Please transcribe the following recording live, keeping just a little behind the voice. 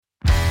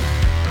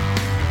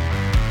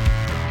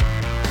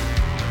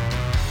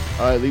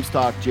All right, Leafs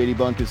talk. JD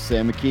Bunkus,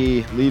 Sam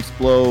McKee. Leafs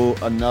blow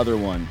another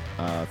one.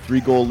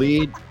 3-goal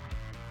lead.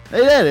 They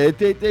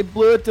did it. They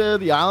blew it to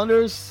the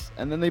Islanders,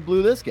 and then they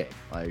blew this game.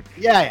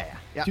 Yeah.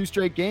 2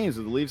 straight games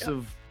where the Leafs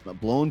have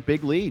blown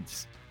big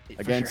leads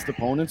against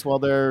opponents while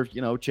they're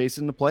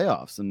chasing the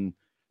playoffs. And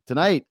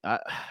tonight, I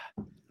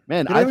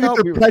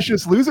thought we were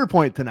precious loser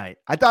point tonight.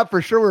 I thought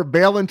for sure we're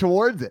barreling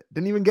towards it.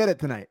 Didn't even get it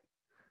tonight.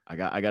 I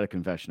got a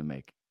confession to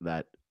make.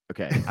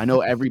 I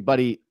know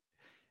everybody.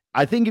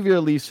 I think if you're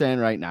a Leafs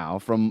fan right now,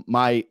 from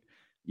my,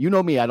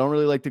 me, I don't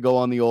really like to go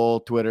on the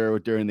old Twitter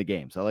during the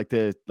games. I like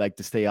to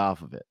stay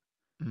off of it.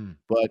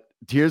 But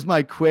here's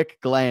my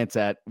quick glance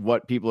at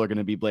what people are going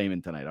to be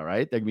blaming tonight. All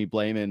right, they're going to be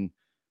blaming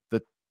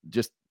the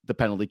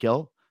penalty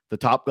kill, the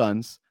Top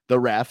Guns, the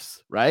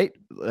refs. Right?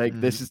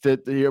 This is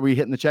are we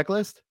hitting the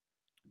checklist?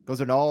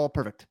 Those are all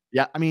perfect.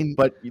 Yeah, I mean,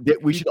 but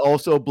we should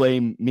also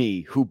blame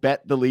me, who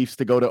bet the Leafs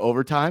to go to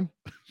overtime,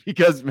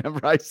 because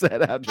remember I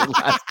said after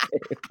last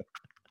game.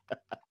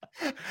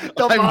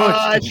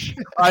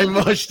 I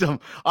mushed them.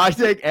 I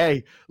think,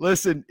 hey,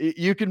 listen,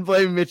 you can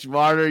blame Mitch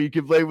Marner, you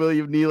can blame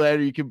William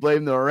Nylander, you can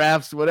blame the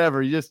refs,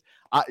 whatever. You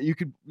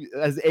could,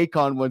 as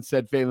Akon once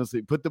said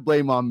famously, put the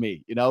blame on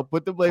me.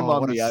 Put the blame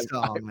on me.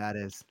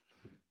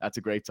 That's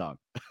a great song.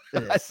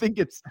 I think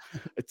it's.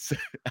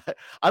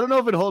 I don't know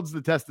if it holds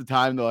the test of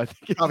time though. I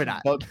think probably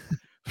not. I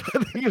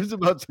think it was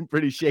about some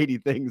pretty shady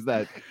things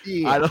that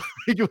I don't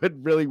think it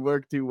would really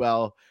work too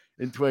well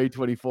in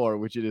 2024,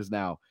 which it is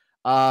now.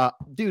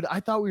 Dude, I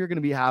thought we were going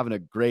to be having a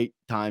great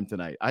time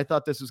tonight. I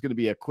thought this was going to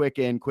be a quick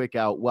in, quick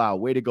out. Wow,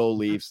 way to go,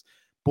 Leafs.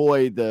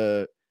 Boy,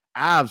 the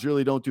Avs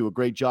really don't do a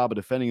great job of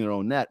defending their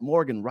own net.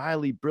 Morgan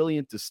Rielly,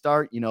 brilliant to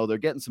start. They're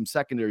getting some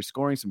secondary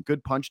scoring, some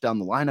good punch down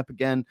the lineup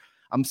again.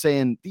 I'm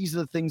saying these are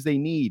the things they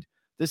need.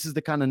 This is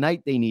the kind of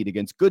night they need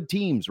against good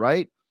teams,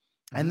 right?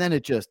 And then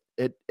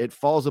it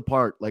falls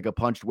apart like a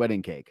punched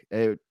wedding cake.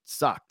 It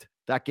sucked.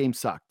 That game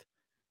sucked.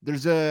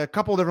 There's a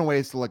couple different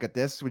ways to look at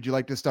this. Would you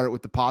like to start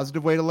with the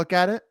positive way to look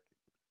at it?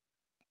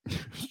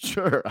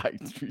 Sure.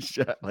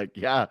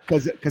 Yeah.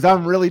 Because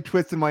I'm really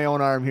twisting my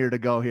own arm here to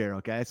go here.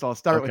 Okay. So I'll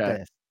start with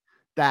this.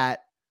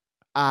 That,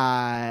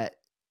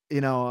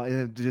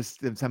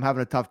 just if I'm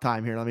having a tough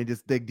time here, let me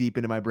just dig deep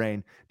into my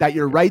brain. That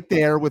you're right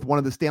there with one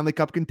of the Stanley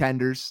Cup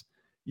contenders.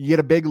 You get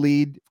a big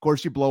lead. Of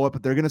course, you blow it,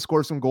 but they're going to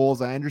score some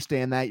goals. I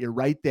understand that. You're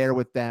right there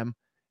with them.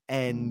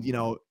 And,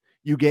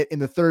 you get in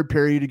the third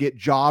period, you get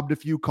jobbed a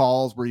few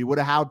calls where you would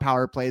have had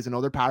power plays. I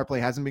know their power play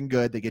hasn't been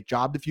good. They get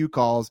jobbed a few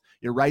calls.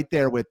 You're right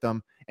there with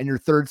them. And your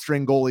third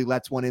string goalie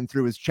lets one in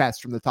through his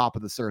chest from the top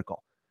of the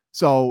circle.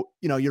 So,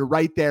 you're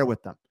right there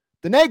with them.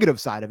 The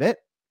negative side of it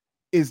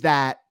is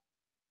that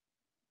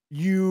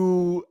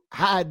you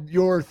had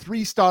your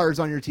 3 stars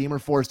on your team, or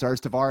 4 stars.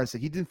 Tavares,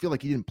 he didn't feel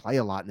like he didn't play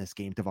a lot in this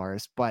game,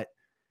 Tavares, but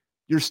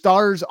your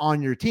stars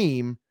on your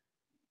team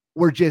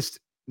were just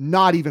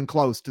not even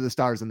close to the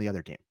stars on the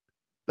other team.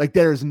 Like,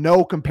 there's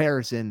no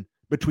comparison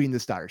between the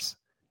stars.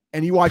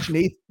 And you watch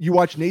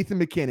Nathan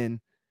MacKinnon,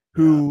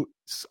 who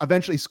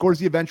eventually scores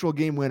the eventual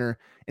game winner.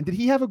 And did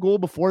he have a goal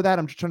before that?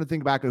 I'm just trying to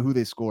think back of who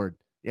they scored.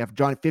 Yeah,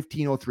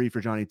 1503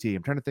 for Johnny T.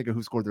 I'm trying to think of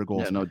who scored their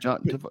goals. Yeah, no,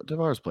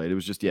 Tavares played. It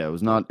was just, it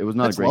was not a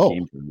great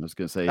game for him. I was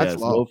going to say, it's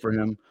low for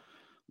him.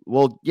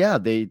 Well, yeah,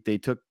 they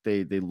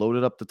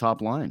loaded up the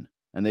top line,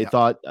 and they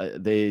thought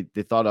they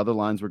thought other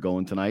lines were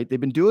going tonight. They've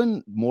been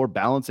doing more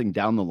balancing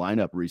down the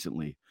lineup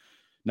recently.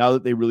 Now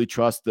that they really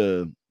trust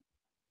the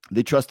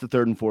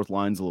third and fourth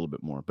lines a little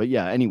bit more. But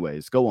yeah,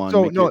 anyways, go on.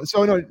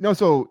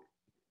 So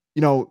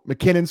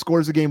MacKinnon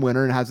scores a game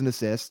winner and has an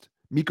assist.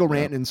 Mikko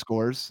Rantanen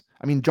scores.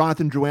 I mean,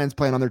 Jonathan Drouin's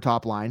playing on their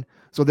top line.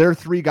 So there are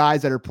 3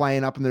 guys that are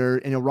playing up in there.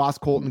 Ross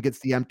Colton gets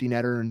the empty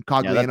netter, and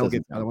Cogliano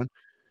gets another one.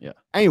 Yeah.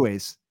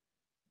 Anyways,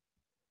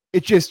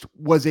 it just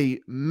was a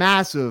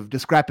massive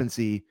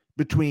discrepancy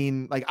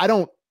between, I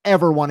don't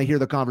ever want to hear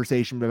the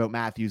conversation about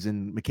Matthews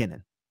and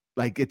MacKinnon.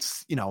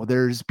 It's,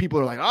 there's people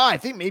who are like, oh, I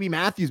think maybe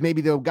Matthews,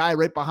 maybe the guy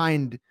right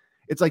behind.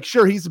 It's like,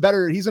 sure, he's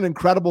an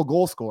incredible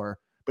goal scorer,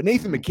 but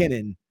Nathan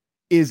MacKinnon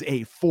is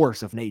a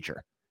force of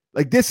nature.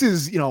 This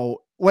is,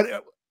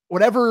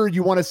 whatever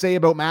you want to say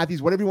about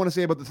Matthews, whatever you want to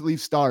say about the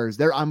Leafs stars,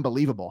 they're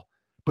unbelievable,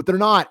 but they're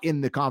not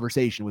in the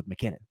conversation with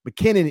MacKinnon.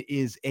 MacKinnon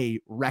is a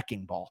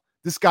wrecking ball.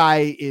 This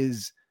guy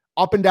is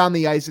up and down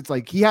the ice. It's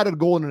like he had a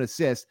goal and an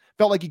assist.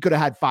 Felt like he could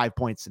have had 5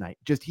 points tonight.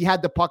 Just, he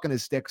had the puck in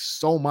his stick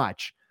so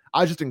much. I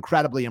was just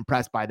incredibly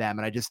impressed by them.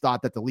 And I just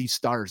thought that the Leafs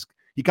stars,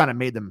 he kind of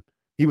made them,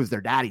 he was their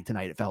daddy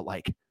tonight, it felt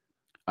like.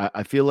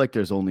 I feel like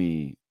there's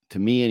only, to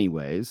me,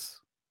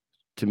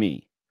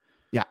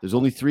 there's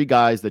only 3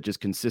 guys that just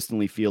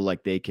consistently feel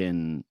like they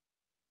can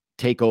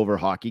take over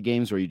hockey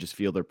games where you just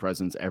feel their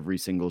presence every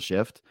single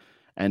shift.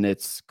 And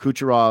it's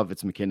Kucherov,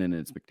 it's MacKinnon, and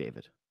it's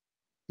McDavid.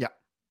 Yeah.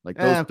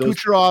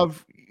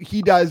 Kucherov,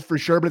 he does for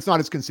sure, but it's not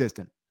as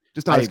consistent.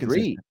 Just not as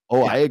consistent.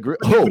 I agree.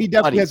 But he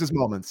definitely has his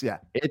moments. Yeah.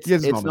 It's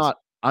not.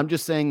 I'm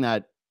just saying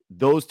that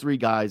those 3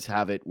 guys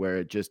have it where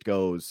it just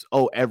goes,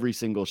 every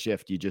single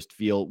shift you just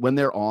feel when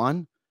they're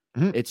on,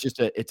 it's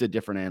a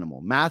different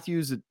animal.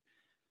 Matthews,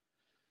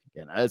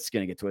 again, it's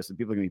going to get twisted.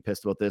 People are going to be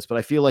pissed about this, but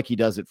I feel like he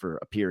does it for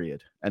a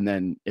period and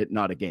then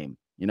not a game.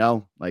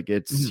 Like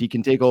he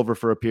can take over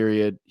for a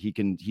period.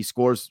 He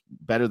scores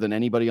better than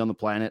anybody on the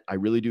planet. I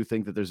really do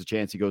think that there's a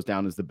chance he goes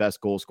down as the best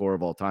goal scorer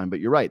of all time.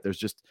 But you're right.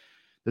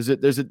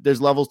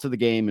 There's levels to the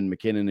game, and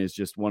MacKinnon is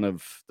just one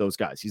of those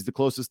guys. He's the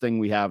closest thing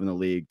we have in the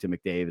league to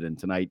McDavid, and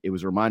tonight it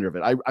was a reminder of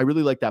it. I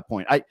really like that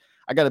point. I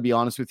got to be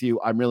honest with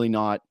you. I'm really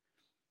not.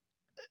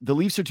 The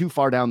Leafs are too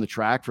far down the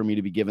track for me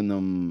to be giving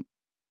them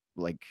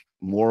like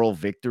moral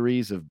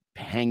victories of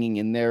hanging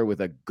in there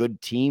with a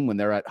good team when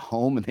they're at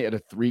home and they had a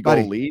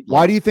 3-goal lead.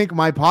 Why do you think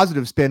my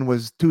positive spin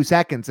was 2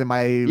 seconds and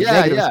my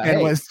negative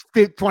spin was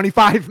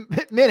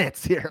 25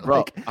 minutes here?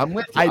 Bro, I'm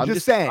with you. I'm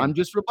just saying. I'm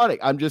just rebutting.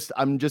 I'm just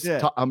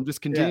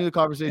continuing the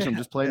conversation. I'm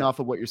just playing off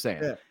of what you're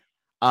saying.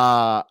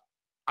 I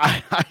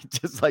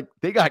just like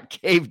they got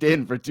caved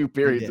in for 2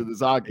 periods of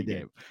this hockey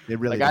game. They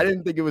really I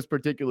didn't think it was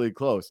particularly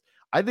close.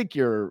 I think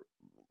you're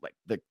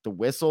like the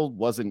whistle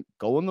wasn't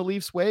going the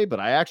Leafs' way,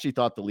 but I actually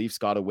thought the Leafs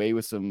got away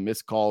with some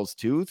missed calls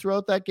too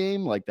throughout that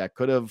game. Like that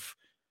could have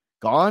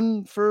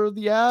gone for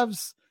the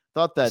Avs.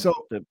 Thought that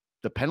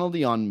the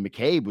penalty on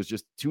McCabe was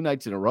just 2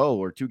 nights in a row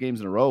or 2 games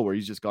in a row where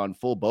he's just gone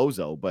full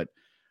bozo. But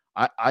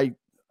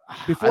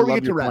before we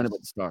get to refs about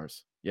the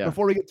Stars. Yeah.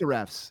 Before we get to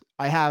refs,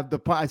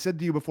 I said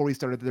to you before we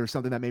started that there's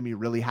something that made me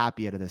really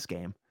happy out of this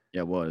game.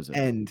 Yeah, what is it?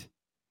 And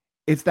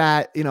it's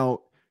that,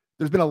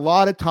 there's been a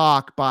lot of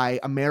talk by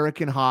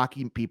American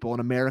hockey people and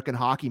American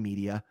hockey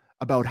media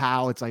about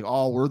how it's like,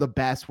 oh, we're the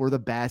best.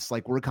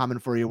 Like, we're coming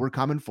for you.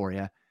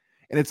 And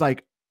it's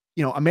like,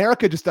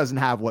 America just doesn't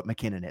have what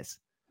MacKinnon is.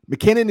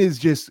 MacKinnon is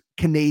just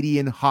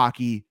Canadian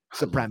hockey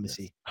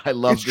supremacy. I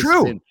love it's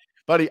true. Spin.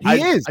 Buddy,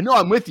 I know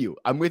I'm with you.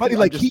 Buddy,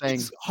 like he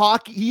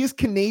is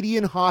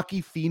Canadian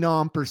hockey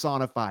phenom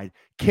personified.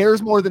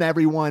 Cares more than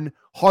everyone,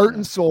 heart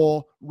and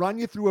soul, run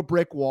you through a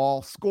brick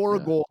wall, score a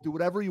goal, do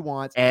whatever he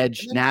wants.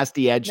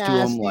 Nasty edge to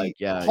him, like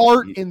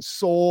heart and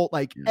soul.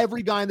 Like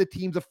every guy on the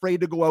team's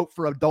afraid to go out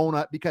for a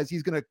donut because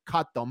he's gonna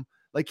cut them.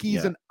 Like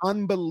he's an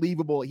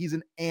unbelievable, he's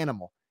an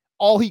animal.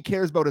 All he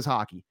cares about is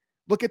hockey.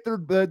 Look at their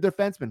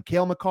defenseman,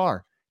 Cale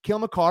Makar. Cale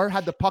Makar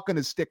had the puck on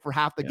his stick for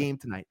half the game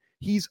tonight.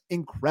 He's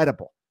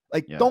incredible.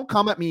 Like, don't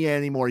come at me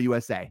anymore,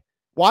 USA.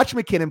 Watch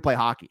MacKinnon play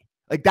hockey.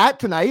 Like that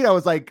tonight, I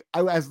was like,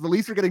 as the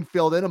Leafs are getting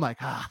filled in, I'm like,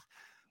 at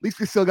least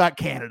we still got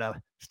Canada.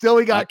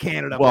 We got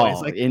Canada. Well,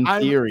 boys. Like, in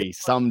theory,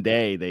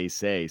 someday they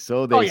say.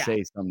 So they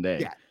say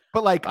someday. Yeah.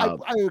 But like,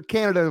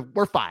 Canada,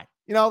 we're fine.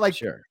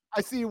 Sure.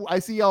 I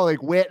see y'all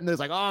like wit, and there's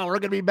like, oh, we're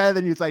gonna be better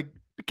than you. It's like,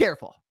 be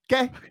careful,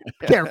 okay?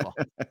 Careful.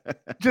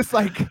 Just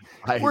like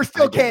we're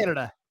still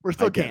Canada. We're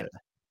still Canada.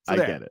 So I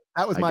get it.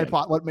 That was my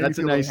pot. What made that's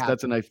me a feel nice. really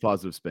That's a nice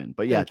positive spin.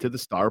 But to the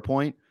star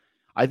point,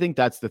 I think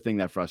that's the thing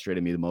that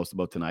frustrated me the most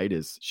about tonight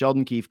is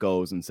Sheldon Keefe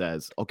goes and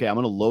says, "Okay, I'm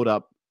going to load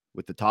up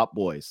with the top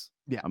boys.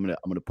 Yeah, I'm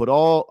going to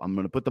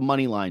put the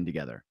money line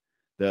together.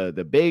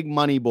 The big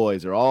money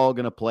boys are all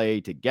going to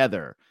play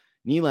together.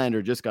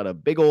 Nylander just got a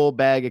big old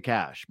bag of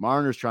cash.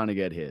 Marner's trying to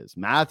get his.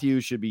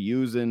 Matthews should be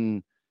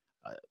using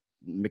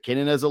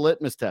MacKinnon as a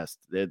litmus test.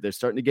 They're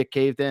starting to get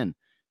caved in.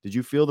 Did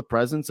you feel the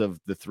presence of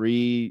the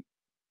 3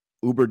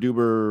 uber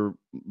duper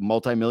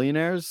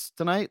multimillionaires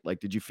tonight? Like,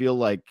 did you feel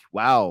like,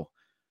 wow,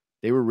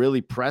 they were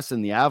really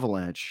pressing the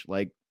Avalanche?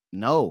 Like,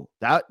 no,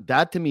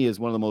 that to me is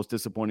one of the most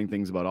disappointing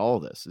things about all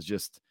of this is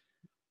just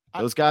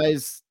those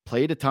guys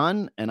played a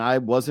ton and I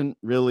wasn't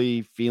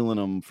really feeling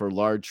them for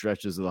large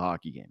stretches of the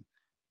hockey game.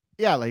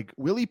 Yeah. Like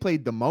Willie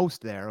played the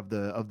most there of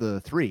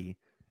the 3.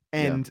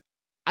 And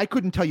I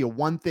couldn't tell you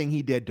one thing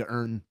he did to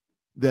earn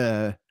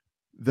the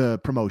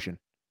promotion.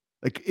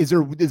 Like, is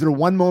there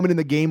one moment in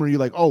the game where you're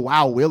like, oh,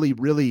 wow, Willie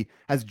really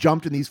has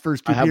jumped in these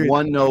first 2 periods? I have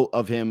one note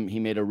of him. He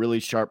made a really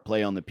sharp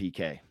play on the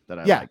PK that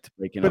I liked.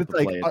 But it's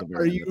like,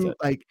 are you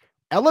like,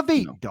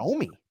 elevate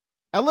Domi,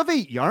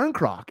 elevate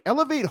Yarncroc,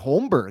 elevate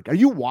Holmberg? Are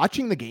you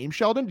watching the game,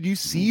 Sheldon? Did you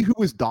see who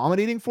was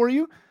dominating for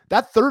you?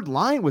 That third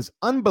line was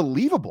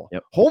unbelievable.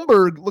 Yep.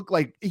 Holmberg looked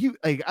like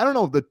I don't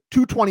know, the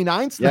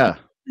 229 snap.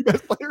 Yeah.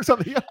 Best players on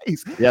the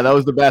ice. Yeah, that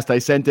was the best. I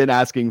sent in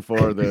asking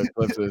for the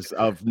clips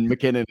of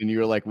MacKinnon, and you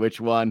were like, "Which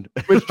one?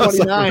 Which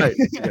 29?"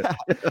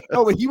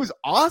 No, but he was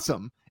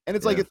awesome, and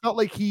it's like it felt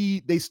like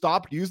they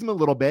stopped using him a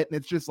little bit, and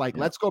it's just like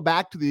let's go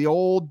back to the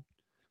old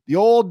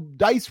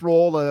dice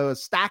roll,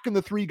 stacking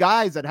the 3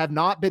 guys that have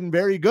not been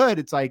very good.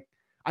 It's like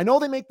I know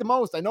they make the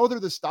most, I know they're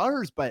the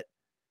stars, but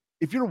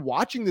if you're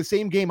watching the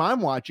same game I'm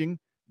watching,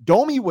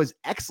 Domi was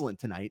excellent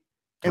tonight,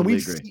 and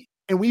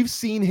we've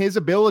seen his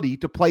ability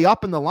to play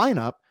up in the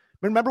lineup.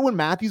 Remember when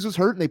Matthews was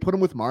hurt and they put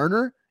him with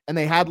Marner and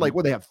they had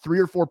they have 3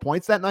 or 4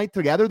 points that night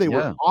together. They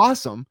were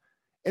awesome.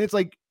 And it's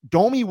like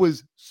Domi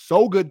was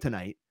so good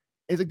tonight.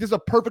 It's like, this is a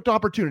perfect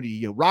opportunity.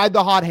 You ride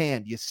the hot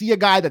hand. You see a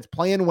guy that's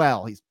playing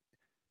well. He's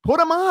put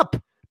him up,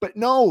 but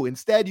no,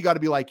 instead you got to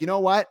be like, you know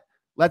what?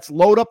 Let's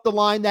load up the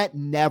line. That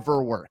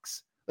never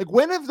works. Like,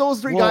 when have those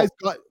 3 guys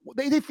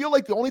they feel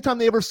like the only time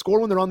they ever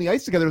score when they're on the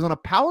ice together is on a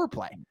power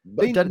play.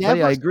 They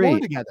never I agree. score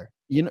together.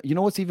 You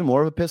know what's even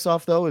more of a piss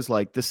off though is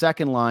like the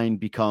second line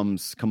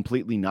becomes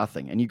completely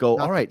nothing, and you go,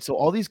 all right, so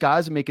all these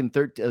guys are making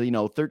 13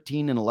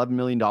 and $11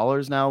 million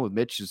now with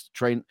Mitch just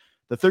train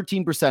the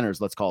 13 percenters,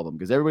 let's call them,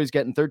 because everybody's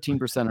getting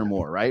 13% or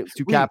more, right? It's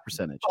 2 cap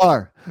percentage.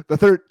 Are the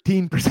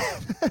 13%.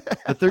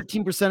 The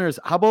 13 percenters.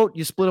 How about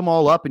you split them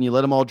all up and you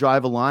let them all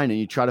drive a line and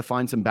you try to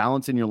find some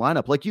balance in your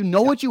lineup? Like,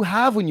 what you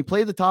have when you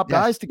play the top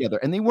guys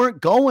together, and they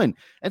weren't going.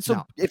 And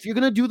so if you're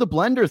going to do the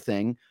blender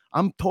thing,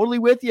 I'm totally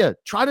with you.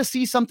 Try to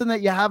see something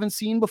that you haven't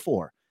seen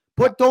before.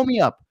 Put Domi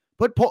up.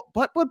 Put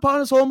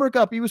Pontus Holmberg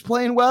up. He was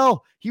playing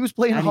well. He was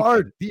playing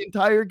hard the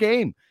entire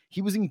game.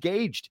 He was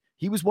engaged.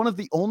 He was one of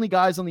the only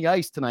guys on the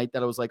ice tonight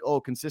that I was like, oh,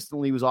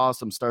 consistently was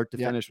awesome. Start to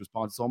finish was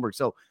Pontus Holmberg.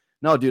 So,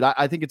 no, dude,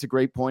 I think it's a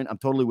great point. I'm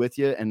totally with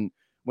you. And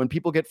when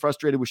people get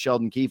frustrated with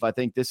Sheldon Keefe, I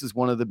think this is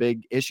one of the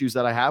big issues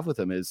that I have with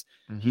him is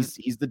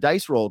he's the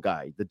dice roll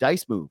guy, the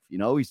dice move. He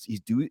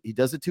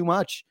does it too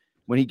much.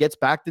 When he gets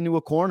backed into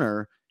a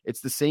corner,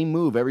 it's the same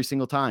move every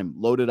single time.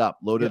 Load it up,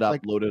 load it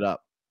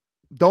up.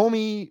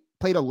 Domi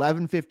played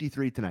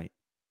 11:53 tonight.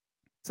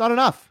 It's not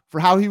enough for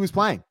how he was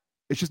playing.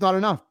 It's just not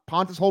enough.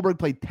 Pontus Holmberg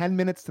played 10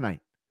 minutes tonight.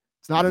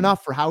 It's not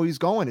enough for how he's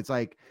going. It's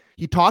like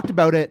he talked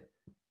about it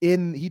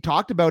in,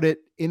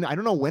 I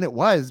don't know when it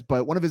was,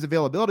 but one of his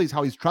availabilities,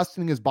 how he's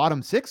trusting his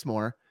bottom six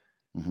more.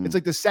 It's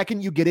like the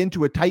second you get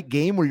into a tight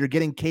game where you're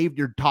getting caved,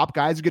 your top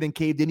guys are getting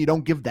caved in, you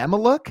don't give them a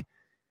look.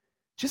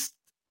 Just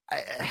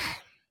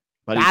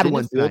bad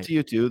one tonight. To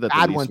you too, that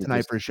bad one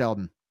tonight for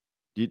Sheldon.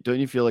 Don't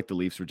you feel like the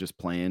Leafs were just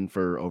playing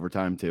for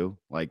overtime too?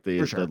 Like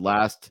the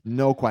last,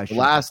 no question,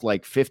 the last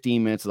like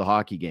 15 minutes of the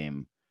hockey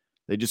game,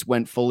 they just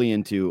went fully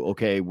into,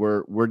 okay,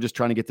 we're just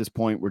trying to get this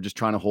point. We're just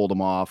trying to hold them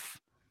off.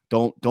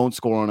 Don't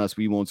score on us.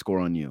 We won't score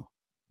on you.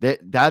 I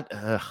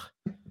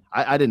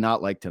did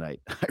not like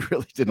tonight. I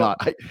really did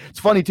not. It's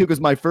funny too, because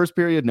my first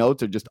period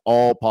notes are just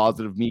all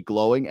positive, me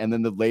glowing. And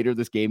then the later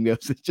this game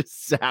goes, it's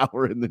just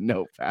sour in the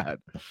notepad.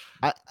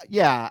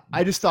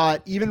 I just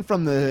thought even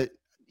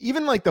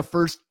like the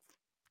first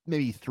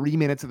maybe 3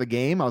 minutes of the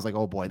game, I was like,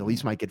 oh boy, the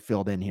Leafs might get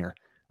filled in here.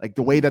 Like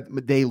the way that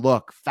they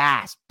look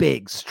fast,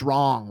 big,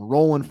 strong,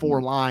 rolling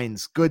four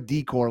lines, good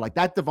decor. Like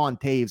that Devon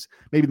Taves,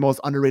 maybe the most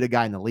underrated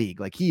guy in the league.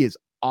 Like he is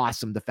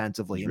awesome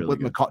defensively. And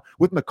really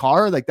with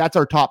Makar, like that's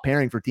our top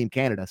pairing for Team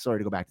Canada. Sorry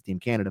to go back to Team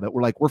Canada, but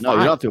we're fine. No, you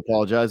don't have to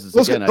apologize.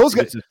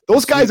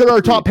 Those guys are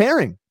our top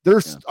pairing.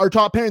 They're our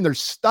top pairing. They're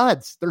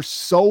studs. They're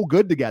so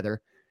good together.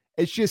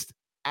 It's just,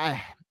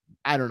 I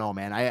don't know,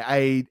 man.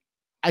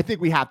 I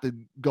think we have to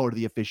go to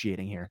the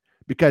officiating here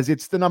because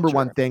it's the number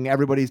one thing.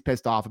 Everybody's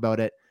pissed off about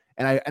it.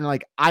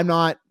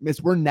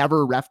 We're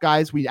never ref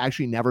guys. We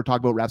actually never talk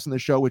about refs on the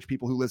show, which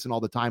people who listen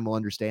all the time will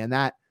understand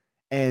that.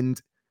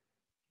 And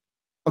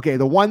okay,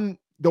 the one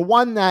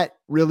that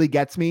really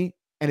gets me,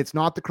 and it's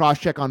not the cross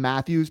check on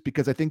Matthews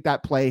because I think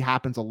that play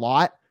happens a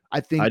lot.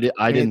 I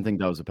didn't think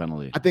that was a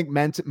penalty. I think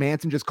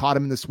Manson just caught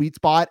him in the sweet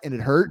spot and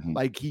it hurt.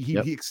 Like he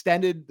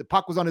extended, the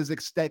puck was on his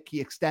extent. He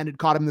extended,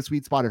 caught him in the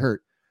sweet spot. It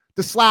hurt.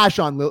 The slash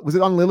was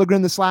it on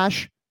Liljegren? The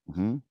slash?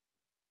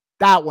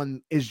 That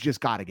one is just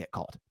got to get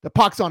called. The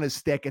puck's on his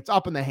stick. It's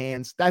up in the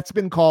hands. That's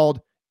been called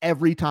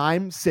every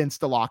time since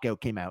the lockout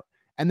came out.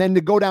 And then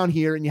to go down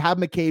here and you have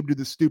McCabe do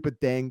the stupid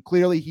thing.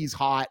 Clearly he's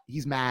hot.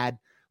 He's mad. A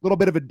little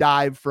bit of a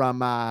dive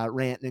from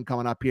Rantanen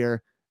coming up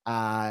here.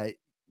 Maybe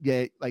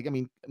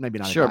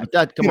not. Sure, but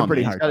that come on,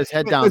 pretty hard. He's got his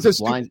head down. It's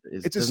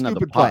a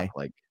stupid play.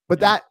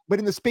 But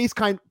in the space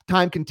time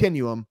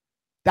continuum,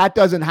 that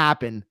doesn't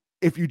happen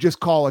if you just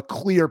call a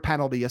clear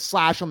penalty, a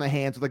slash on the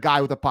hands with a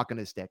guy with a puck in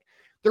his stick.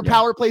 Their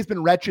power play's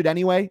been wretched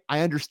anyway.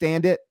 I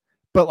understand it,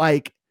 but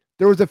like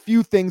there was a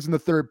few things in the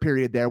third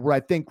period there where I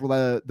think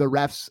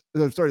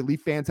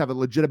Leaf fans have a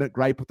legitimate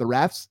gripe with the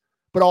refs,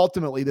 but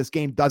ultimately this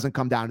game doesn't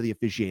come down to the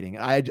officiating.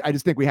 I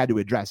just think we had to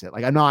address it.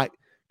 Like I'm not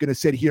going to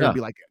sit here and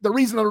be like, the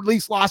reason the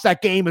Leafs lost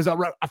that game is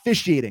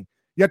officiating.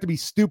 You have to be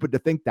stupid to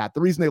think that.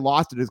 The reason they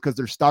lost it is because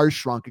their stars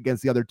shrunk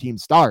against the other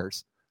team's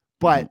stars.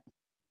 But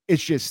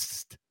it's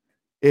just...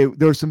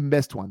 there's some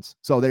missed ones.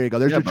 So there you go.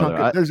 There's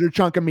your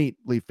chunk of meat,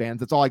 Leaf fans.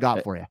 That's all I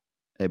got for you.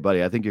 Hey,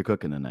 buddy, I think you're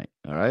cooking tonight.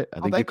 All right. I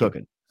think you're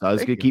cooking. So I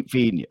was going to keep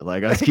feeding you.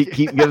 Like I was keep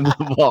giving you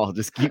the ball.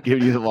 Just keep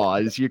giving you the ball.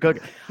 You're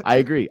cooking. I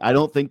agree. I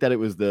don't think that it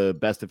was the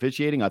best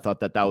officiating. I thought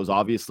that was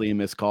obviously a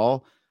missed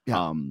call.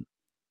 Yeah.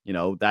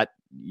 That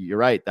you're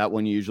right. That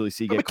one you usually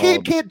see get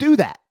called. Can't do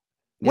that.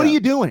 What are you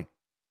doing?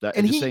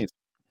 Saying.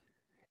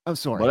 I'm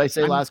sorry. What did I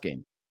say last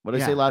game? What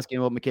did I say last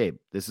game about McCabe?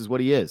 This is what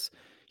he is.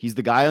 He's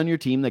the guy on your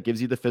team that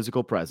gives you the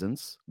physical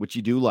presence, which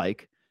you do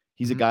like.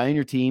 He's a guy on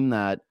your team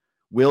that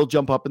will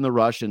jump up in the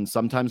rush and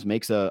sometimes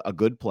makes a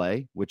good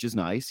play, which is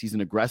nice. He's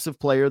an aggressive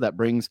player that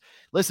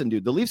listen,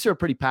 dude, the Leafs are a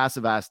pretty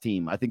passive ass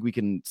team. I think we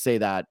can say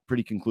that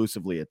pretty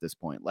conclusively at this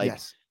point. Like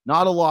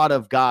not a lot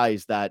of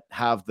guys that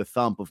have the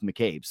thump of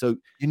McCabe. So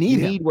you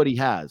need what he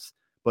has.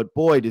 But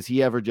boy, does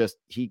he ever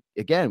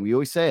we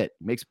always say it,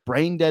 makes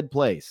brain dead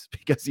plays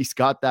because he's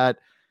got that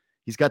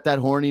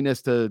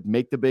horniness to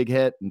make the big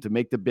hit and to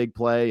make the big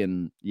play.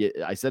 And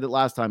I said it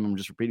last time, I'm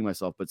just repeating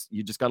myself, but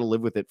you just got to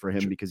live with it for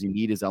him because you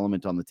need his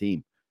element on the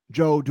team.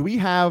 Joe,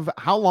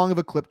 how long of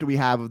a clip do we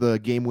have of the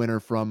game winner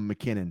from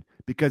McKinnon?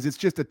 Because it's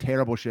just a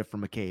terrible shift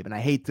from McCabe. And I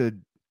hate to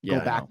go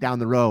back down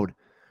the road,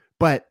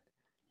 but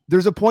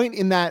there's a point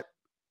in that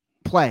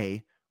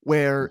play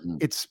where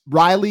it's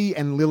Riley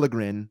and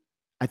Liljegren.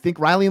 I think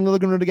Riley and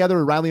Liljegren were together,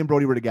 or Riley and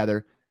Brody were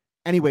together.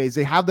 Anyways,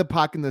 they have the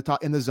puck in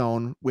the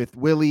zone with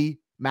Willie,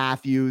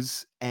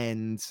 Matthews,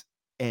 and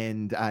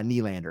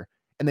Nylander.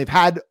 And they've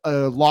had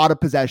a lot of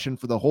possession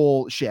for the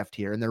whole shift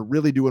here, and they're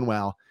really doing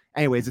well.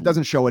 Anyways, it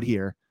doesn't show it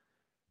here,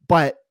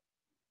 but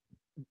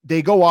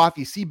they go off.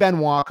 You see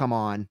Benoit come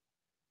on,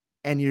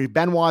 and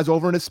Benoit's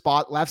over in his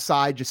spot, left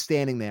side, just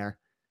standing there.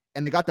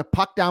 And they got the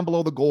puck down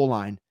below the goal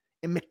line.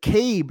 And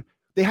McCabe,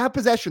 they have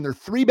possession. Their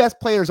three best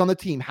players on the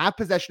team have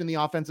possession in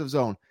the offensive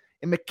zone.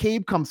 And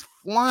McCabe comes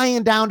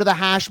flying down to the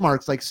hash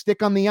marks, like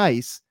stick on the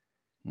ice.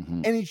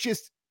 And it's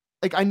just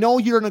like, I know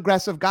you're an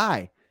aggressive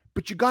guy,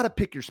 but you got to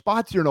pick your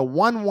spots. You're in a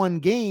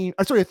 1-1 game,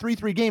 a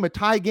 3-3 game, a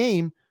tie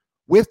game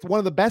with one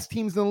of the best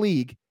teams in the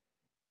league.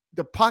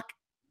 The puck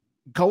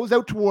goes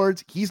out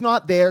towards, he's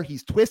not there.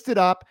 He's twisted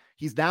up.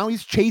 He's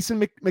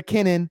chasing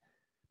McKinnon.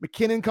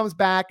 McKinnon comes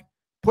back,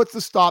 puts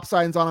the stop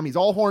signs on him. He's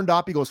all horned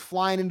up. He goes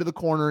flying into the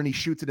corner and he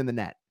shoots it in the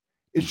net.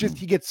 It's just,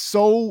 he gets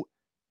so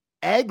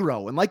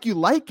aggro and like you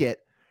like it,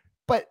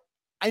 but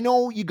I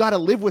know you got to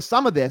live with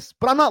some of this,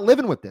 but I'm not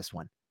living with this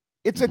one.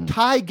 It's a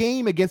tie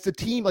game against a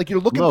team. Like, you're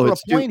looking for a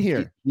point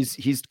here.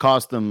 He's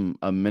cost them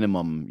a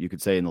minimum, you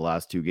could say, in the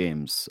last two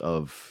games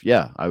of,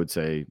 I would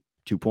say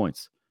 2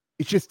 points.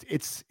 It's just,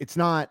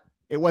 it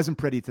wasn't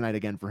pretty tonight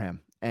again for him.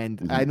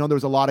 And I know there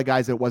was a lot of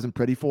guys that it wasn't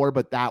pretty for,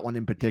 but that one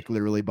in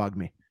particular really bugged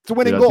me. It's a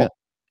winning goal.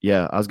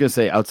 I was going to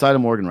say, outside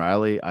of Morgan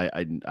Riley,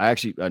 I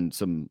actually, and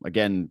some,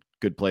 again,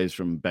 good plays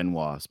from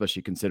Benoit,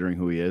 especially considering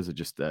who he is.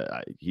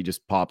 He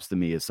just pops to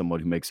me as someone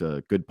who makes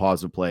a good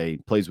positive play,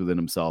 plays within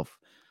himself.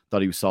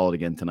 Thought he was solid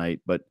again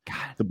tonight. But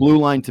the blue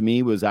line to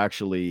me was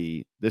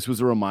actually, this was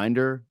a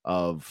reminder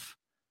of,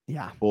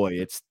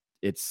 boy,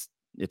 it's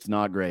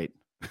not great.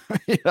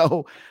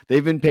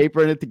 They've been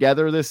papering it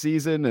together this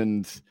season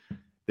and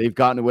they've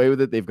gotten away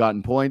with it. They've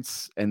gotten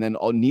points. And then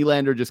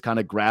Nylander just kind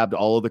of grabbed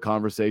all of the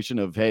conversation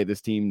of, hey, this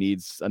team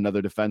needs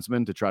another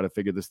defenseman to try to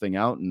figure this thing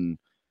out. And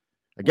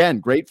again,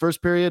 great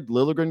first period.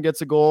 Liljegren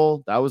gets a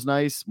goal. That was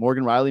nice.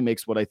 Morgan Riley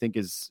makes what I think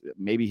is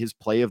maybe his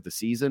play of the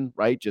season,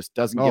 right? Just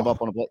doesn't give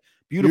up on a play.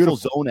 Beautiful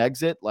zone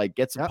exit, like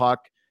gets a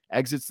puck,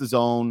 exits the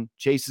zone,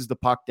 chases the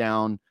puck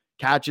down,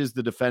 catches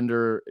the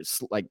defender,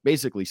 like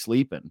basically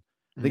sleeping.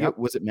 I think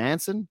was it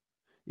Manson?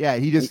 Yeah,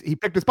 he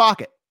picked his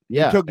pocket.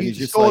 Yeah, he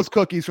stole his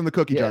cookies from the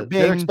cookie jar.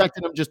 They're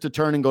expecting him just to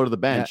turn and go to the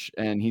bench,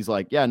 and he's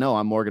like, no,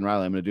 I'm Morgan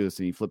Riley. I'm going to do this,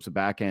 and he flips a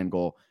backhand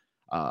goal.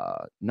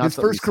 His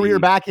first career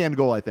backhand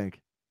goal, I think.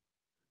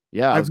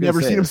 Yeah, I've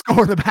never seen him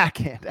score the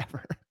backhand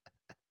ever.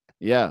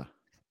 Yeah,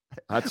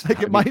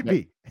 might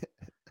be.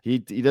 He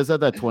does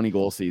have that 20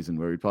 goal season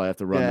where he'd probably have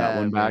to run that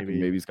one back, and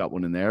maybe he's got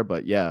one in there.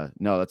 But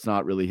no, that's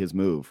not really his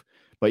move.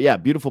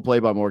 But beautiful play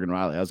by Morgan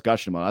Riley. I was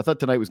gushing him out. I thought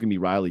tonight was going to be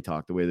Riley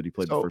talk, the way that he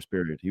played the first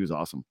period. He was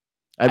awesome.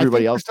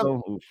 Everybody else,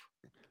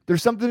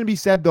 there's something to be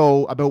said,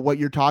 though, about what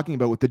you're talking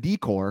about with the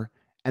decor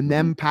and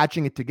them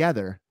patching it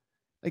together.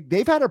 Like,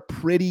 they've had a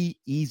pretty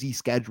easy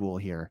schedule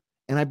here.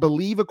 And I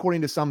believe,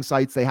 according to some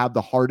sites, they have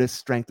the hardest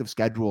strength of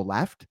schedule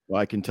left.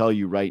 Well, I can tell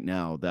you right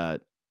now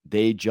that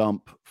they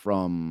jump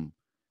from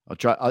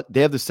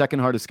they have the second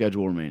hardest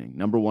schedule remaining.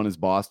 Number 1 is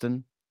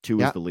Boston.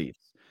 2 is the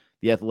Leafs.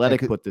 The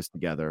Athletic put this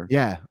together.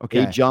 Yeah.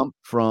 Okay. They jump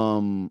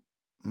from,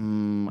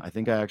 I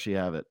think I actually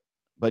have it.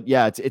 But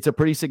it's a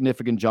pretty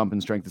significant jump in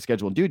strength of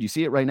schedule. And dude, you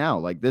see it right now.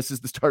 Like, this is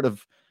the start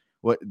of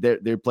what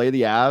they play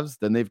the Avs.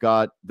 Then they've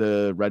got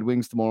the Red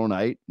Wings tomorrow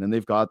night. And then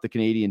they've got the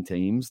Canadian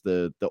teams,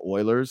 the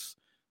Oilers.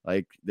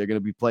 Like, they're going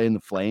to be playing the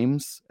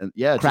Flames. And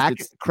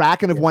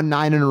Kraken have won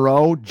 9 in a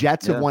row.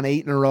 Jets have won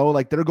 8 in a row.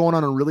 Like, they're going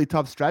on a really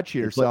tough stretch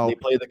here. They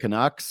play the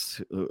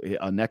Canucks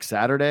next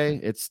Saturday.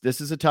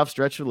 This is a tough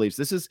stretch for the Leafs.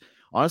 This is,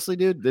 honestly,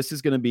 dude, this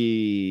is going to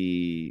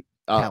be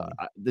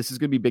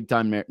big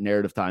time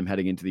narrative time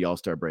heading into the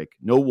All-Star break.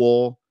 No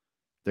Wool.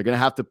 They're going to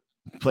have to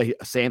play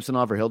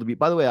Samsonov or Hildeby.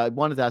 By the way, I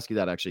wanted to ask you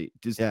that, actually.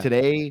 Does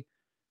today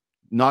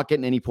not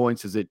getting any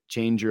points, does it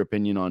change your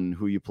opinion on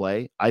who you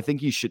play? I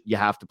think you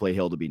have to play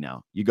Hildeby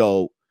now. You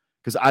go,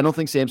 because I don't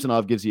think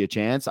Samsonov gives you a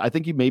chance. I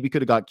think you maybe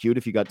could have got cute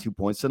if you got 2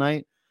 points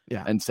tonight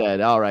and said,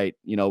 all right,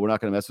 we're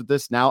not going to mess with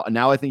this. Now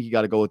I think you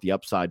got to go with the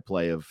upside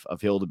play of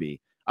Hildeby.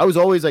 I was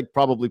always like,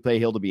 probably play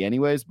Hildeby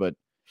anyways, but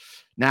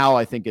now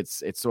I think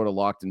it's sort of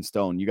locked in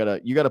stone. You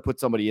gotta put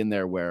somebody in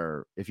there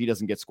where if he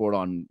doesn't get scored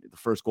on the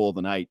first goal of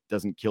the night,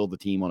 doesn't kill the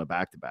team on a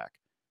back-to-back.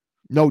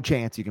 No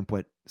chance you can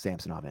put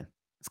Samsonov in.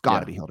 It's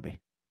got to be Hildeby.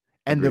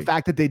 And Agreed. The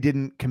fact that they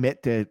didn't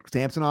commit to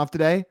Samsonov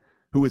today,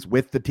 who is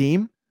with the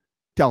team,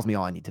 tells me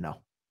all I need to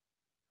know.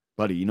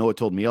 Buddy, you know what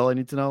told me all I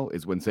need to know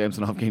is when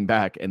Samsonov came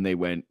back and they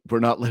went, we're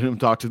not letting him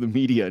talk to the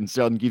media. And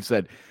Sheldon Keefe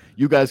said,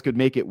 you guys could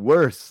make it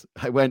worse.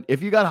 I went,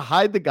 if you got to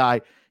hide the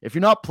guy, if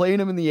you're not playing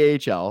him in the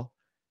AHL,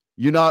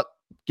 you're not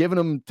giving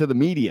him to the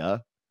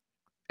media,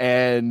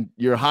 and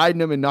you're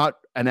hiding him and not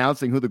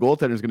announcing who the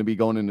goaltender is going to be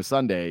going into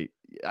Sunday,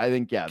 I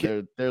think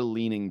they're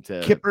leaning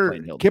to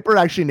Kipper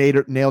actually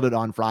nailed it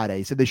on Friday.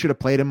 He said they should have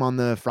played him on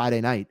the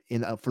Friday night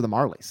for the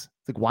Marlies.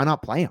 It's like, why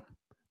not play him?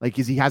 Like,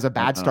 he has a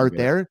bad start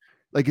there.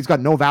 Like, he's got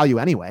no value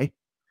anyway.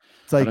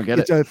 It's like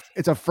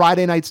it's a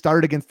Friday night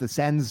start against the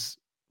Sens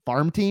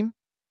farm team.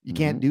 You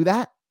can't do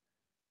that.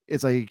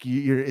 It's like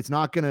it's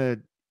not gonna.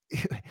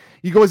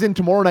 He goes in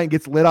tomorrow night and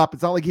gets lit up.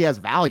 It's not like he has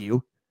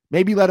value.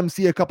 Maybe let him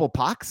see a couple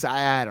pucks.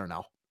 I don't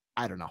know.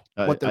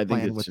 What they're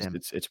playing with him.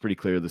 It's pretty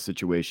clear the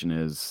situation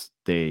is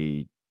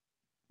they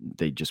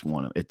just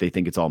want to. They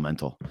think it's all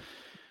mental.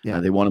 Yeah,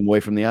 they want him away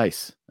from the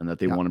ice, and that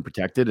they want him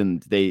protected.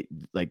 And they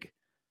like,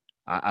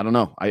 I don't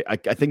know. I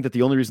think that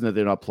the only reason that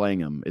they're not playing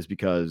him is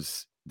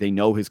because they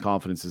know his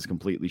confidence is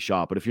completely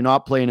shot. But if you're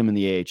not playing him in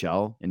the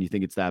AHL and you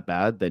think it's that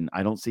bad, then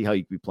I don't see how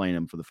you could be playing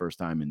him for the first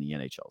time in the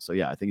NHL. So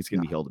yeah, I think it's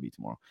going to be Hildeby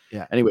tomorrow.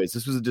 Yeah. Anyways,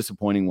 this was a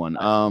disappointing one.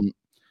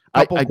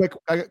 I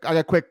got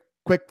a quick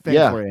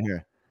thing for you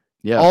here.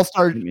 Yeah.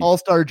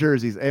 All-star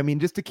jerseys. I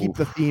mean, just to keep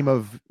the theme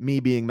of me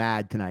being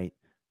mad tonight,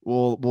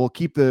 we'll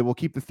keep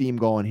the theme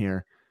going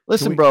here.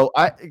 Listen, bro,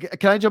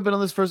 can I jump in on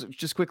this first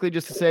just quickly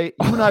just to say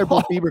you and I are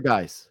both Bieber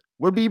guys.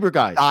 We're Bieber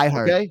guys.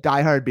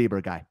 Diehard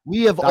Bieber guy.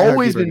 We have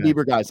always been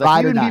Bieber guys.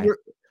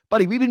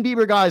 Like, we've been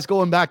Bieber guys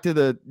going back to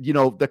the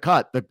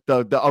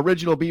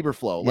original Bieber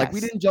flow. Yes. Like,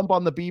 we didn't jump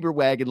on the Bieber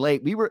wagon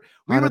late. We were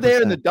 100%.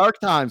 There in the dark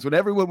times when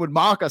everyone would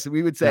mock us and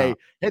we would say,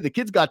 hey, the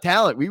kid's got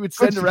talent. We would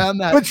send around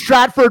that. Good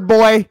Stratford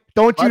boy.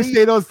 Don't you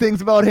say those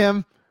things about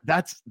him.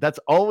 That's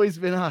always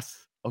been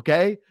us.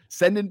 Okay.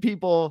 Sending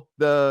people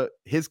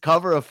his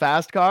cover of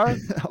Fast Car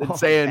and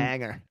saying,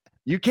 banger.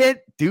 You can't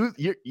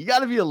you got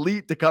to be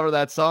elite to cover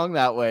that song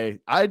that way.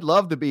 I'd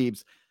love the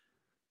Biebs.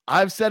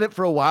 I've said it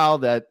for a while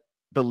that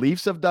the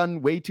Leafs have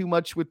done way too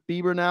much with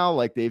Bieber now.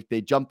 Like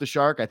they jumped the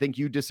shark. I think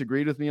you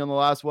disagreed with me on the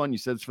last one. You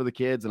said it's for the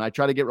kids, and I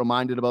try to get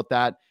reminded about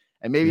that.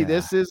 And maybe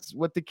this is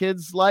what the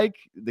kids like.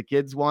 The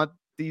kids want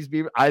these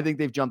Bieber. I think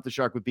they've jumped the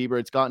shark with Bieber.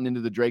 It's gotten into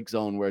the Drake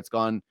zone where it's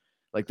gone.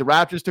 Like, the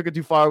Raptors took it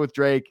too far with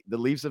Drake. The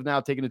Leafs have now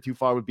taken it too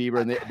far with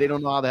Bieber, and they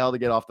don't know how the hell to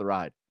get off the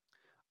ride.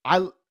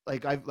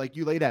 Like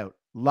you laid out.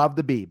 Love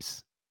the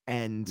Biebs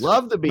and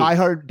love the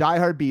Biebs.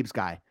 Diehard Biebs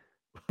guy,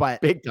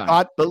 but big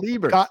time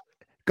believer.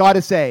 Got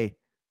to say,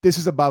 this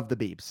is above the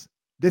Biebs.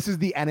 This is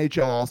the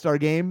NHL All-Star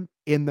Game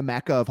in the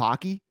Mecca of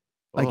hockey.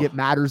 Like, it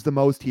matters the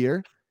most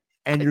here,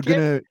 and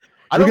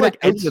I don't like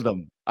any of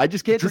them. I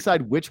just can't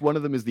decide which one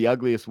of them is the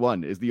ugliest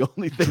one. Is the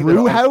only thing.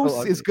 Drew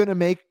House is gonna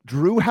make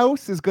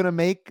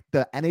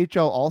the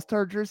NHL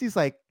All-Star jerseys.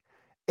 Like,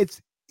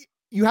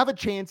 you have a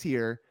chance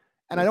here.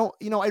 And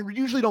I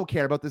usually don't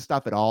care about this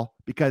stuff at all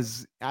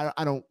because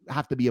I don't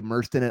have to be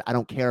immersed in it. I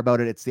don't care about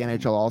it. It's the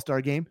NHL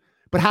All-Star Game,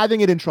 but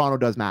having it in Toronto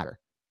does matter.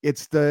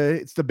 It's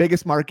the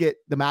biggest market.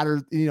 That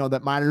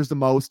matters the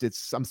most.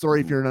 I'm sorry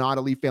if you're not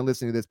a Leaf fan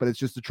listening to this, but it's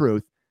just the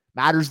truth.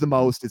 Matters the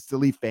most. It's the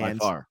Leaf fans.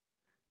 By far.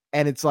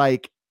 And it's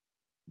like,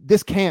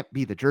 this can't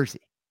be the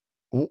jersey.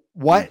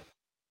 What?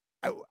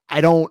 I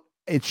don't.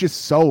 It's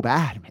just so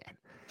bad, man.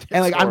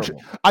 And like,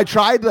 I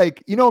tried,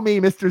 like, me,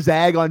 Mr.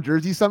 Zag on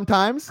jersey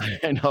sometimes.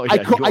 I know. Yeah, I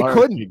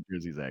couldn't.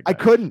 Jersey Zag I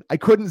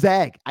couldn't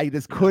zag. I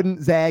just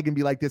couldn't zag and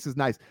be like, this is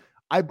nice.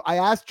 I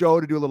asked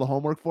Joe to do a little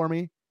homework for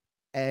me,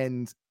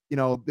 and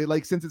they,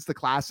 like, since it's the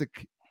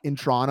classic in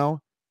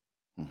Toronto,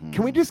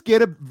 can we just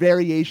get a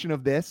variation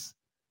of this?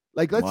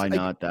 Like, why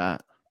not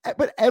that?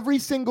 But every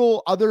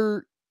single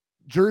other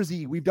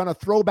jersey, we've done a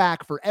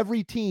throwback for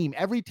every team.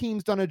 Every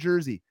team's done a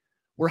jersey.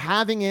 We're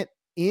having it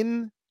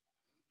in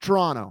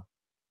Toronto.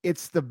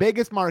 It's the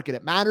biggest market.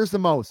 It matters the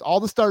most. All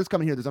the stars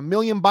coming here. There's $1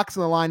 million on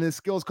the line in the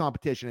skills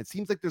competition. It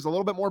seems like there's a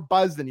little bit more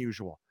buzz than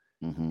usual.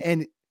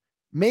 And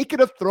make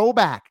it a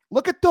throwback.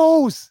 Look at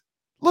those.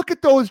 Look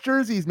at those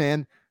jerseys,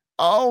 man.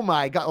 Oh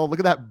my God. Oh, look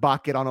at that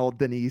bucket on old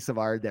Denis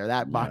Savard there.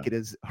 That bucket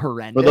is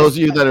horrendous. For those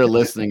of you that are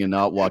listening and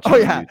not watching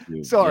on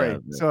YouTube.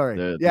 Sorry.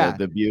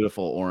 The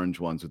beautiful orange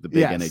ones with the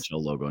big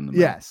NHL logo in them.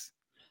 Yes.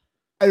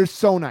 They're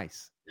so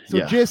nice.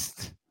 So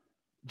just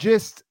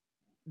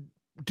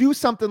do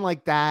something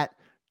like that.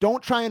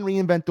 Don't try and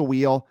reinvent the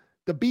wheel.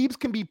 The Biebs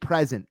can be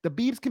present. The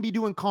Biebs can be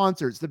doing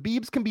concerts. The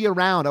Biebs can be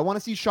around. I want to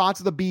see shots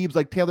of the Biebs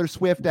like Taylor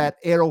Swift at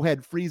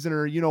Arrowhead freezing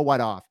her,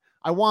 off.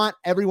 I want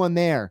everyone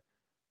there,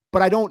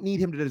 but I don't need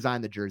him to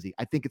design the jersey.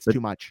 I think it's too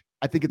much.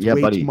 I think it's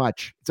way too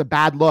much. It's a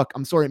bad look.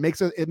 I'm sorry. It makes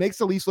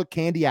the Leafs look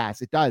candy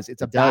ass. It does.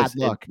 It's a bad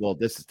look.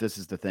 This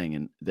is the thing.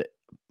 And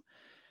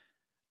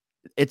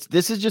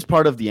this is just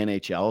part of the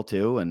NHL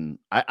too. And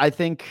I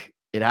think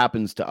it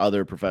happens to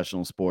other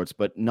professional sports,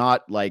 but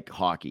not like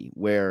hockey,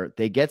 where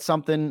they get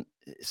someone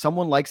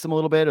likes them a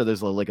little bit, or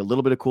there's like a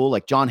little bit of cool,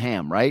 like John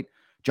Hamm, right?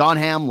 John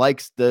Hamm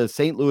likes the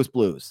St. Louis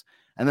Blues.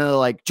 And then they're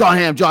like, John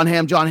Hamm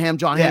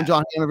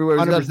everywhere.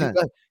 100%.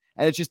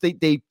 And it's just,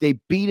 they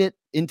beat it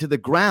into the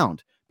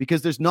ground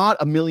because there's not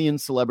a million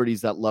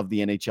celebrities that love the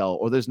NHL,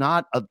 or there's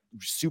not a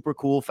super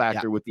cool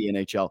factor with the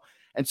NHL.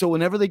 And so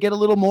whenever they get a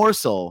little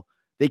morsel,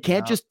 They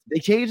can't just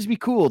be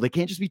cool. They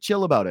can't just be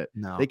chill about it.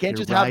 No, they can't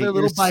just have their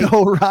little bite.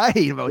 So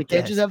right about they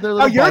can't just have their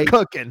little bite. You're bite.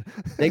 cooking.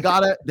 They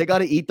gotta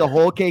eat the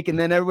whole cake, and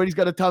then everybody's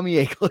got a tummy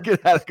ache. Look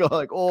at that, go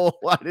like, oh,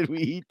 why did we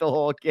eat the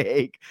whole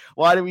cake?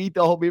 Why did we eat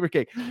the whole Bieber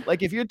cake?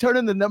 Like if you're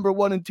turning the number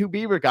 1 and 2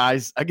 Bieber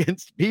guys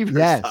against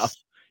Bieber stuff,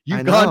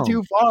 you've gone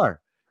too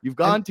far. You've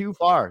gone too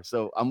far.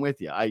 So I'm with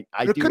you.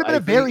 There could have been a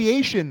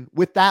variation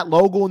with that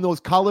logo and those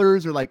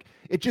colors, or like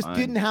it just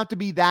didn't have to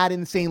be that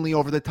insanely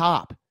over the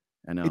top.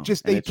 I know. It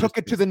just they took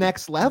it to the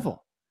next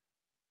level.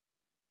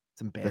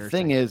 It's embarrassing. The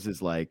thing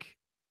is like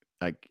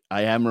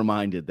I am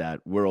reminded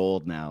that we're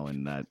old now,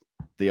 and that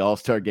the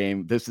All-Star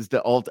game. This is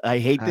the old. I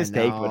hate this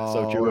take, but it's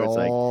so true. It's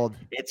like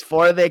it's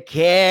for the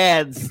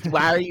kids.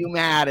 Why are you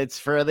mad? It's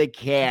for the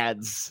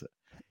kids.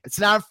 It's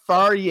not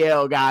for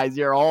you guys.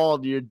 You're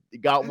old. You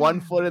got 1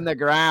 foot in the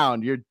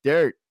ground. You're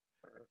dirt.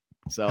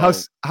 So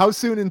how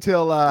soon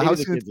until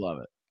kids love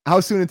it? How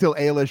soon until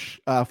Ailish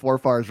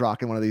Forfar is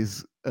rocking one of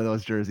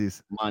those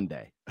jerseys?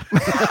 Monday.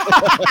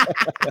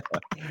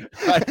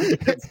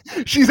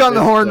 She's on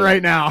the horn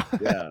right now.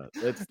 Yeah,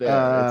 it's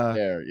there. It's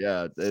there.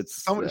 Yeah,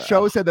 it's.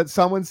 Show said that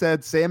someone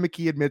said Sam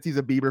McKee admits he's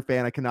a Bieber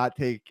fan. I cannot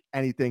take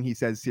anything he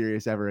says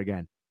serious ever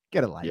again.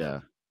 Get a life.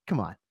 Yeah, come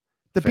on.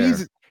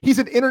 He's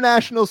an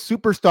international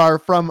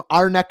superstar from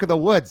our neck of the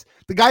woods.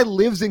 The guy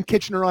lives in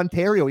Kitchener,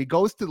 Ontario. He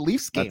goes to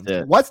Leafs games.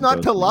 What's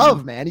not to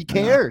love, man? He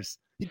cares.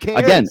 He cares.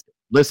 Again,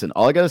 listen,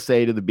 all I got to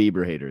say to the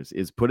Bieber haters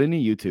is put into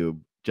YouTube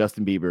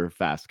Justin Bieber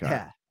Fast Car.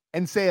 Yeah,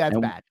 and say that's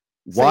bad.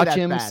 Watch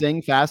him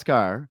sing Fast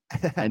Car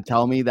and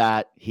tell me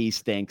that he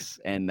stinks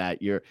and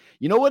that you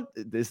know what?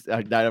 This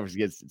that never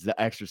gets the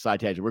extra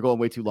side tangent. We're going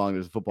way too long.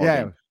 There's a football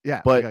game.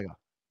 Yeah, but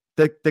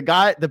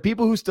the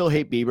people who still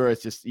hate Bieber,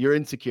 it's just you're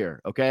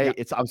insecure. Okay,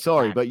 I'm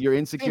sorry, but you're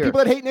insecure.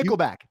 People that hate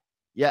Nickelback.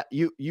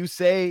 You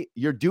say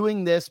you're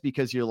doing this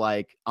because you're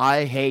like,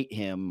 I hate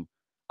him.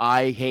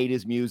 I hate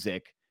his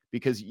music.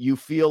 Because you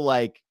feel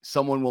like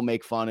someone will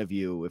make fun of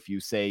you if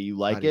you say you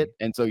like it,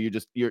 and so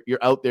you're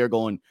out there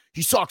going,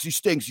 he sucks, he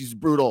stinks, he's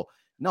brutal.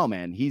 No,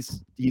 man,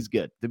 he's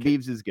good. The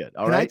Biebs is good.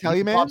 All right, I tell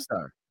you, man,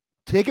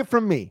 take it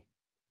from me,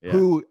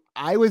 who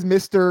I was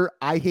Mr.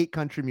 I hate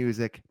country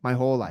music my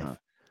whole life.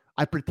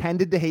 I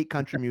pretended to hate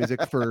country music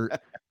for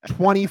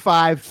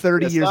 25,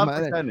 30 years.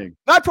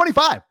 Not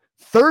 25,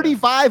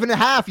 35 and a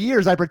half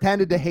years. I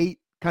pretended to hate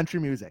country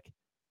music.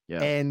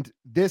 Yeah. And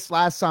this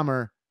last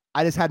summer,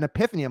 I just had an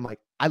epiphany. I'm like,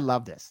 I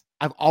love this.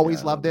 I've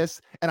always loved this.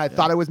 And I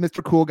thought I was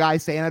Mr. Cool Guy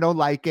saying I don't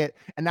like it.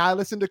 And now I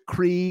listen to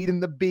Creed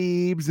and the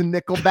Biebs and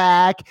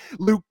Nickelback,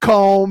 Luke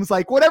Combs,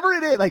 like whatever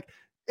it is. Like,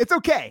 it's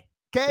okay.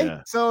 Okay.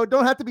 Yeah. So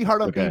don't have to be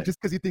hard on Biebs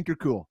just because you think you're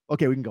cool.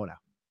 Okay, we can go now.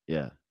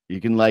 Yeah. You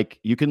can like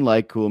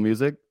cool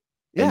music.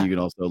 Yeah. And you can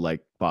also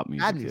like pop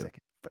music. Bad music.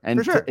 And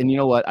for sure. And you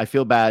know what? I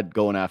feel bad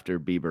going after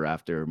Bieber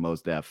after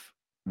Mos Def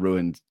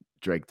ruined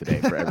Drake today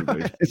for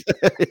everybody.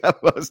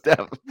 Mos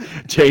Def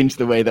changed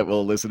the way that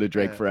we'll listen to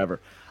Drake forever.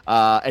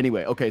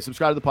 Anyway, okay,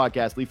 subscribe to the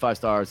podcast, leave 5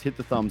 stars, hit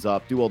the thumbs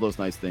up, do all those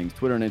nice things.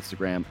 Twitter and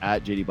Instagram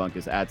at JD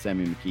Bunkus, at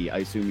Sammy McKee. I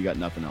assume you got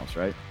nothing else,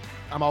 right?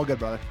 I'm all good,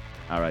 brother.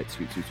 All right,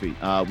 sweet.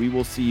 We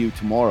will see you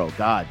tomorrow.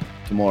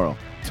 Tomorrow.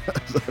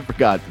 I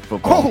forgot the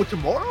football. Oh,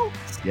 tomorrow?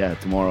 Yeah,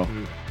 tomorrow.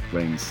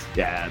 Rings.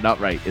 Yeah, not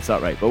right. It's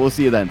not right. But we'll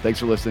see you then. Thanks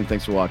for listening.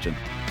 Thanks for watching.